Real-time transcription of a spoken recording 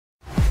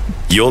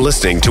You're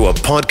listening to a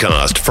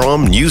podcast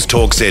from News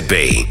Talk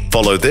ZB.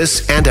 Follow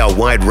this and our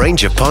wide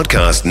range of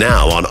podcasts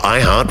now on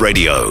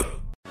iHeartRadio.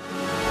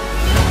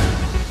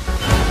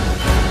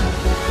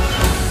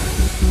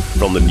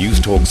 From the News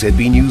Talk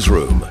ZB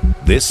newsroom,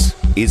 this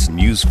is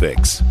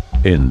Newsfix.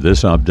 In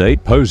this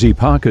update, Posey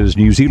Parker's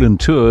New Zealand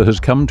tour has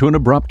come to an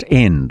abrupt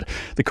end.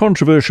 The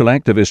controversial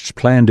activist's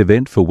planned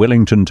event for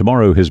Wellington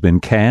tomorrow has been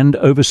canned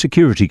over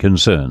security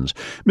concerns.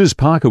 Ms.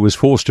 Parker was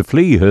forced to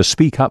flee her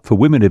Speak Up for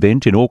Women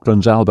event in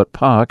Auckland's Albert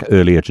Park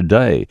earlier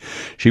today.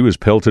 She was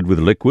pelted with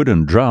liquid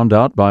and drowned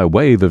out by a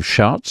wave of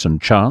shouts and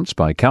chants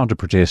by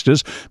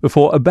counter-protesters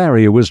before a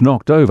barrier was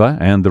knocked over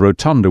and the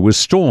rotunda was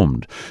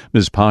stormed.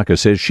 Ms. Parker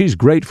says she's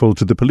grateful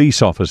to the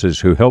police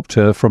officers who helped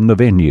her from the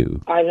venue.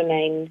 I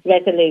remain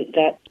resolute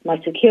that my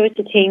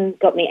security team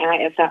got me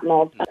out of that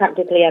mob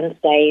practically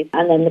unscathed,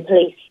 and then the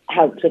police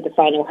helped with the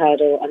final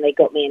hurdle and they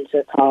got me into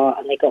a car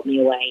and they got me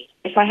away.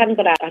 If I hadn't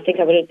got out, I think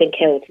I would have been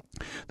killed.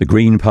 The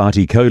Green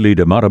Party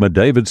co-leader Marama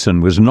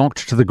Davidson was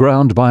knocked to the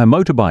ground by a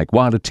motorbike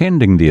while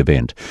attending the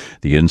event.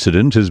 The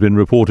incident has been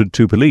reported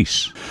to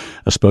police.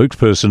 A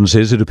spokesperson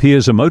says it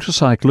appears a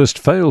motorcyclist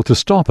failed to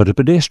stop at a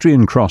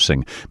pedestrian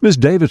crossing. Ms.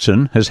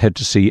 Davidson has had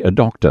to see a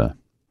doctor.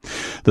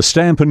 The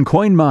stamp and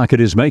coin market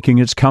is making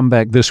its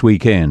comeback this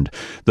weekend.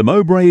 The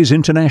Mowbray's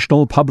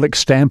International Public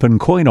Stamp and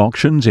Coin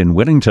Auctions in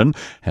Wellington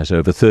has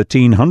over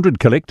 1,300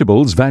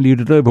 collectibles valued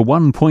at over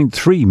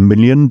 $1.3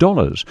 million.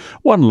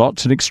 One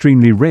lot's an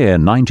extremely rare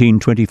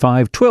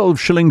 1925 12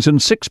 shillings and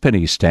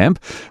sixpenny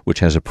stamp, which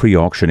has a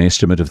pre-auction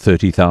estimate of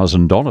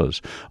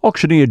 $30,000.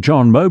 Auctioneer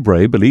John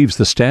Mowbray believes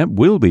the stamp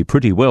will be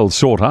pretty well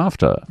sought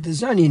after.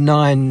 There's only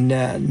 9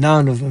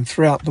 known of them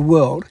throughout the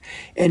world,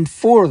 and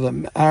 4 of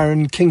them are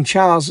in King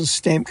Charles'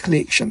 stamp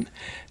collection,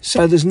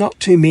 so there's not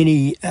too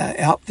many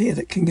out there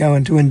that can go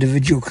into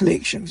individual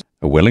collections.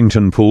 A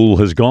Wellington pool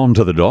has gone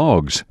to the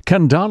dogs.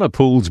 Kandala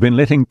Pool's been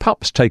letting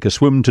pups take a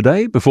swim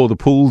today before the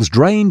pool's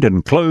drained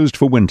and closed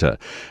for winter.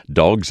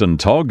 Dogs and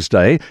Togs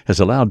Day has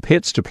allowed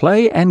pets to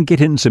play and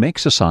get in some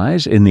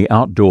exercise in the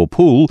outdoor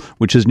pool,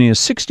 which is near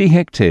 60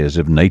 hectares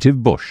of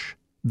native bush.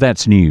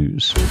 That's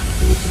news.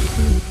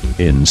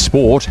 In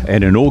sport,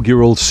 an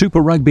inaugural Super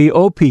Rugby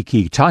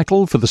Opiki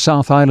title for the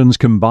South Island's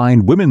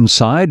combined women's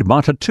side,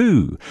 Mata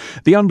 2.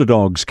 The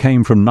underdogs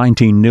came from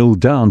 19-0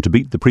 down to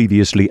beat the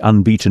previously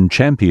unbeaten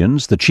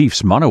champions, the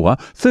Chiefs Manawa,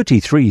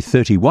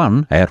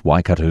 33-31 at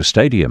Waikato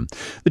Stadium.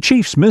 The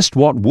Chiefs missed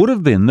what would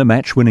have been the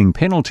match-winning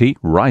penalty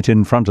right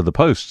in front of the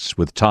posts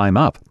with time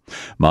up.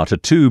 Mata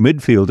 2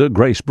 midfielder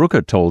Grace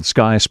Brooker told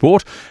Sky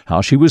Sport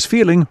how she was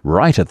feeling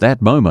right at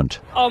that moment.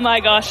 Oh my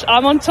gosh,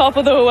 I'm on top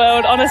of the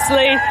world,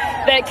 honestly.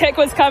 That kick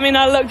was coming,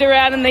 I looked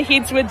around and the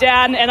heads were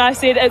down and I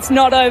said, it's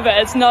not over,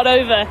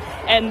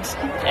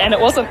 and it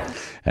wasn't.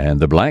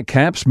 And the Black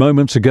Caps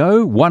moments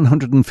ago,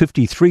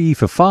 153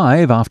 for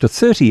 5 after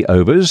 30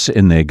 overs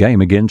in their game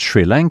against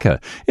Sri Lanka.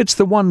 It's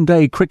the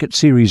one-day cricket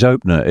series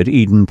opener at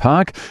Eden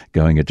Park,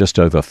 going at just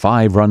over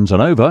 5 runs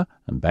and over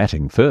and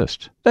batting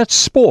first. That's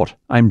sport.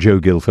 I'm Joe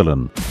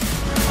Gilfillan.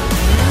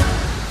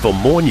 For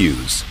more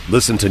news,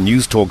 listen to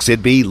News Talk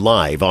ZB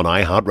live on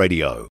iHeartRadio.